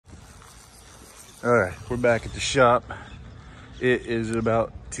All right, we're back at the shop. It is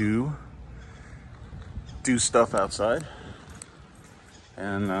about to do stuff outside.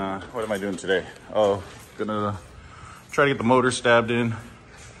 And what am I doing today? Oh, gonna try to get the motor stabbed in.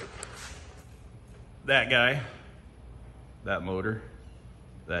 That guy, that motor,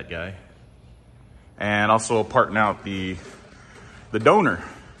 that guy. And also parting out the donor.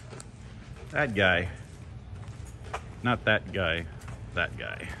 That guy, not that guy, that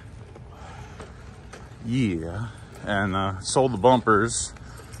guy. Yeah, and sold the bumpers.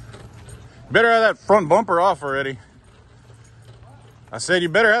 Better have that front bumper off already. I said you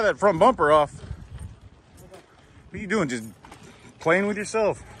better have that front bumper off. What are you doing, just playing with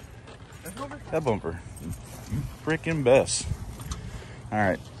yourself? That bumper, freaking best. All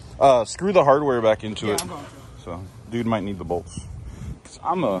right, screw the hardware back into it. So, dude might need the bolts. 'Cause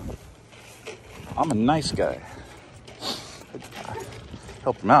I'm a nice guy.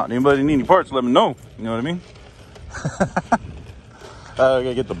 Help him out. Anybody need any parts, let me know. You know what I mean? I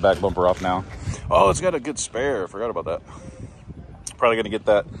gotta get the back bumper off now. Oh, it's got a good spare. I forgot about that. Probably gonna get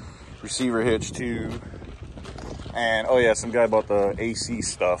that receiver hitch too. And oh yeah, some guy bought the AC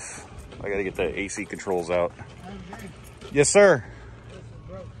stuff. I gotta get the AC controls out. Yes, sir.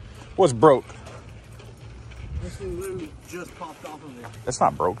 What's broke? This thing literally just popped off of it. It's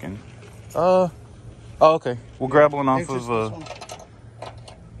not broken. Oh, okay. We'll grab one off of.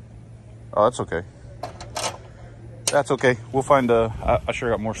 Oh, that's okay. That's okay. We'll find. I sure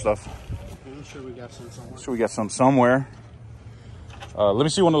got more stuff. I'm sure we got some somewhere. Sure, we got some somewhere. Let me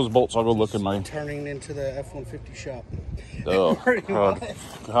see one of those bolts. I'll go look in my. Turning into the F-150 shop. Oh,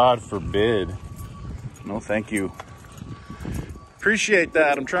 God forbid. No, thank you. Appreciate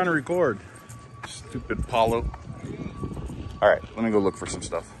that. I'm trying to record. Stupid Apollo. All right, let me go look for some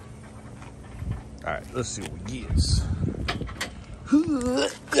stuff. All right, let's see what we get.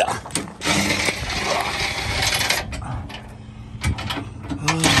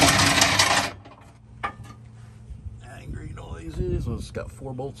 Angry noises. So it's got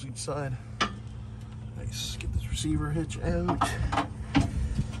 4 bolts each side. Nice. Get this receiver hitch out.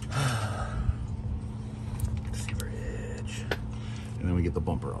 Receiver hitch. And then we get the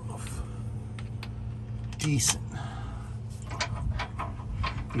bumper off. Decent.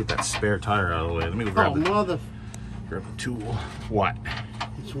 Get that spare tire out of the way. Let me go grab grab the tool. What?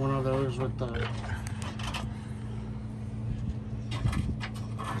 It's one of those with the.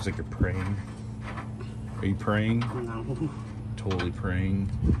 It's like you're praying. Are you praying? No. Totally praying.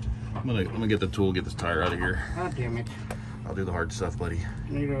 I'm gonna get the tool, get this tire out of here. God damn it. I'll do the hard stuff, buddy. I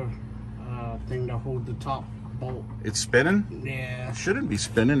need a thing to hold the top bolt. It's spinning? Yeah. It shouldn't be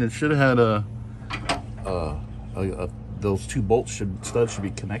spinning. It should have had those 2 studs should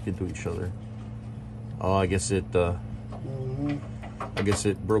be connected to each other. Oh, I guess it I guess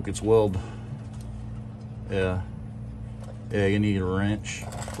it broke its weld. Yeah. Yeah, you need a wrench.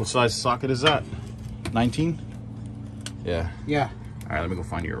 What size socket is that? 19? Yeah. Yeah. All right, let me go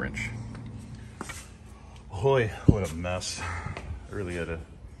find you a wrench. Boy, what a mess. I really gotta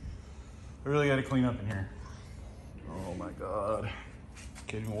clean up in here. Oh my God.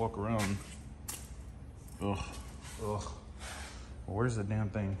 Can't even walk around. Ugh. Ugh. Well, where's the damn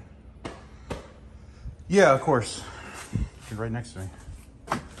thing? Yeah, of course. You're right next to me.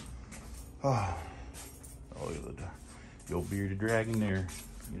 Oh, the old bearded dragon there.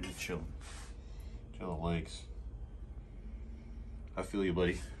 You need to chill. Chill the legs. I feel you,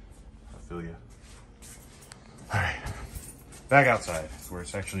 buddy. I feel you. All right, back outside where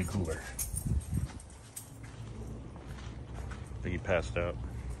it's actually cooler. I think he passed out.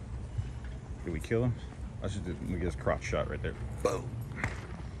 Did we kill him? I should do, we get his crotch shot right there. Boom.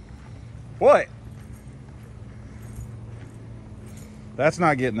 What? That's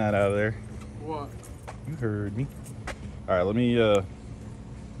not getting that out of there. What? You heard me. All right, let me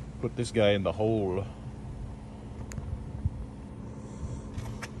put this guy in the hole.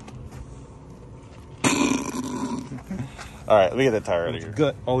 All right, let me get that tire out of here.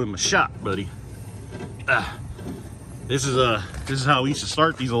 Gut all in my shot, buddy. This is how we used to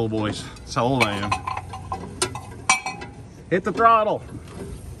start these old boys. That's how old I am. Hit the throttle.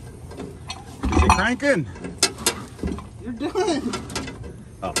 Is it cranking? You're done.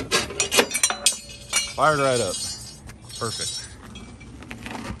 Oh. Fired right up. Perfect.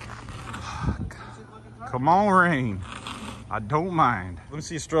 Come on, rain. I don't mind. Let me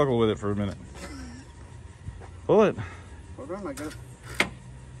see you struggle with it for a minute. Pull it. Hold on, I got it.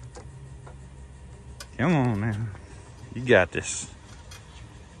 Come on, man. You got this.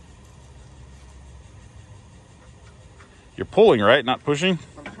 You're pulling, right? Not pushing?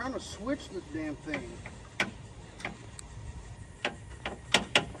 I'm trying to switch this damn thing.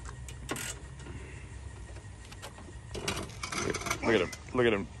 Look at him. Look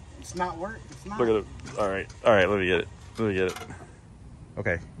at him. It's not work. It's not. Look at him. All right. All right. Let me get it. Let me get it.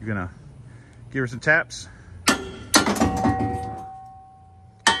 Okay. You're gonna give her some taps. Oh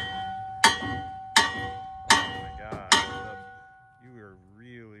my God. You are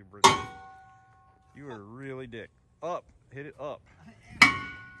really brittle. You are really dick. Up. Hit it up.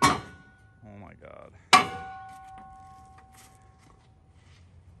 Oh my God.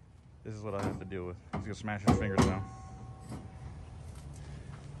 This is what I have to deal with. He's gonna smash his fingers now.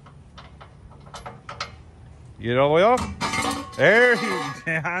 You get it all the way off? There you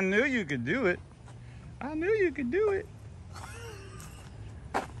I knew you could do it. I knew you could do it.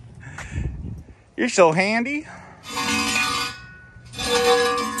 You're so handy.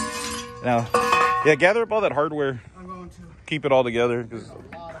 Now, yeah, gather up all that hardware. I'm going to. Keep it all together. There's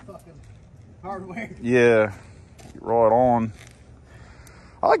a lot of fucking hardware. Yeah. Roll it on.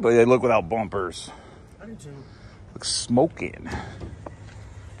 I like the way they look without bumpers. I do too. Looks smoking.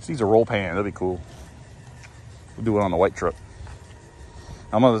 This needs a roll pan. That'd be cool. We'll do it on the white truck.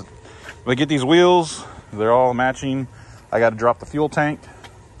 I'm gonna get these wheels. They're all matching. I got to drop the fuel tank,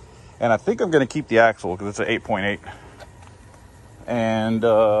 and I think I'm gonna keep the axle because it's an 8.8. And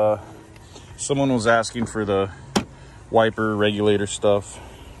someone was asking for the wiper regulator stuff.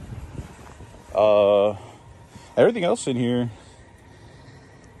 Everything else in here.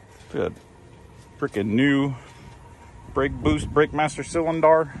 Good. Freaking new brake boost, brake master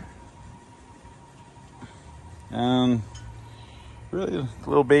cylinder. And really a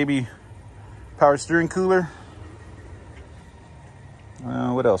little baby power steering cooler.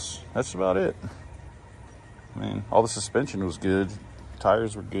 What else? That's about it. I mean, all the suspension was good.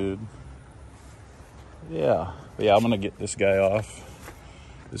 Tires were good. Yeah. But yeah, I'm gonna get this guy off.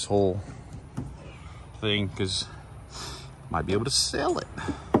 This whole thing, because might be able to sell it.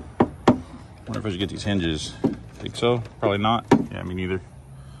 Wonder if I should get these hinges. Think so? Probably not. Yeah, me neither.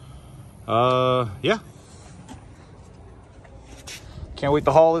 Yeah. Can't wait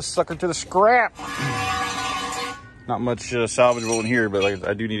to haul this sucker to the scrap. Not much salvageable in here, but like,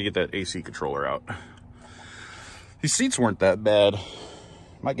 I do need to get that AC controller out. These seats weren't that bad.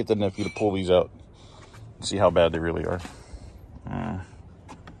 Might get the nephew to pull these out and see how bad they really are.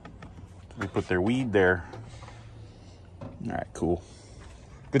 They put their weed there. All right, cool.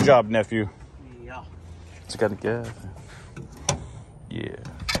 Good job, nephew. Yeah. It's got to get. Yeah.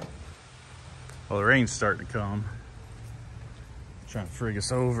 Well, the rain's starting to come. Trying to frig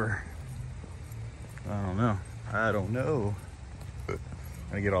us over. I don't know.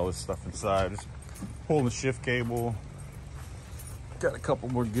 Gonna get all this stuff inside. Just pulling the shift cable. Got a couple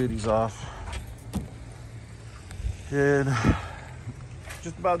more goodies off. And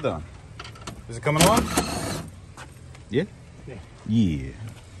just about done. Is it coming on? Yeah? Yeah. Yeah.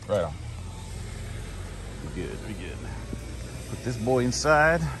 Right on. We good, we good. Put this boy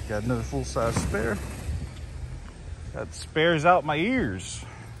inside. Got another full-size spare. Got spares out my ears.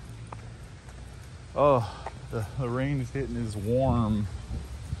 Oh, the rain is hitting is warm.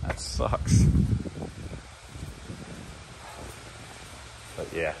 That sucks. But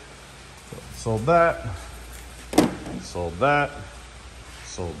yeah. Sold that. Sold that.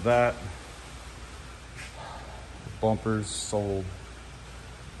 Sold that. Bumpers sold.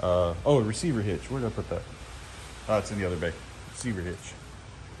 Oh, receiver hitch. Where did I put that? Oh, it's in the other bay. Receiver hitch.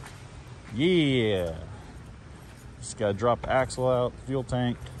 Yeah. Just gotta drop the axle out, fuel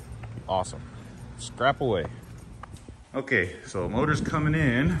tank. Awesome. Scrap away. Okay, so motor's coming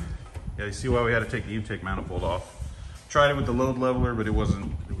in. Yeah, you see why we had to take the intake manifold off. Tried it with the load leveler, but it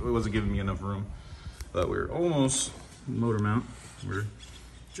wasn't giving me enough room. But we're almost motor mount. We're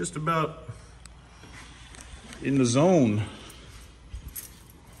just about in the zone.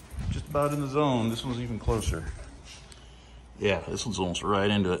 Just about in the zone. This one's even closer. Yeah, this one's almost right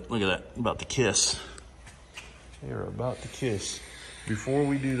into it. Look at that, about to kiss. They're about to kiss. Before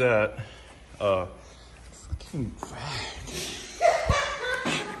we do that, fucking,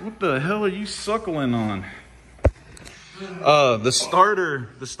 what the hell are you suckling on? The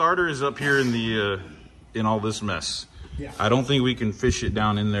starter is up here in the, in all this mess. Yeah. I don't think we can fish it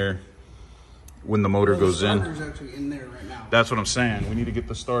down in there when the motor goes in. The starter's actually in there right now. That's what I'm saying. We need to get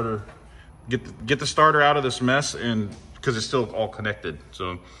the starter, get the starter out of this mess, and because it's still all connected.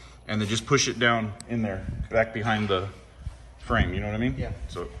 So, and then just push it down in there, back behind the frame. You know what I mean? Yeah.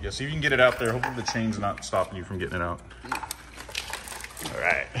 So yeah, see if you can get it out there. Hopefully the chain's not stopping you from getting it out. All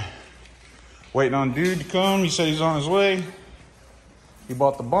right. Waiting on dude to come. He said he's on his way. He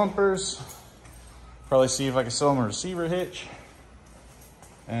bought the bumpers. Probably see if I can sell him a receiver hitch.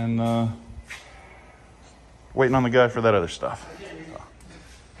 And waiting on the guy for that other stuff.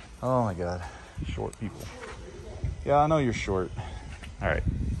 Oh my God, short people. Yeah, I know you're short. All right,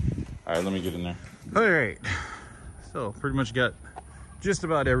 let me get in there. All right, so pretty much got just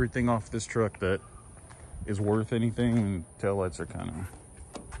about everything off this truck that is worth anything, and taillights are kind of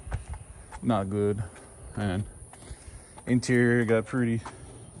not good, and interior got pretty,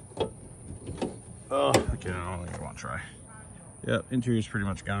 okay, I don't think I want to try. Yep, interior's pretty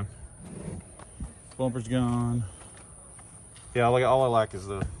much gone. Bumper's gone. Yeah, all I like is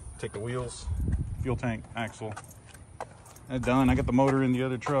take the wheels, fuel tank, axle. That's done. I got the motor in the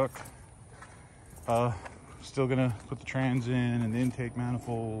other truck. Still gonna put the trans in and the intake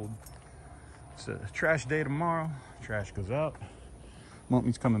manifold. It's a trash day tomorrow. Trash goes out.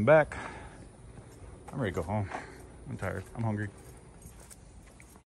 Monty's coming back. I'm ready to go home. I'm tired. I'm hungry.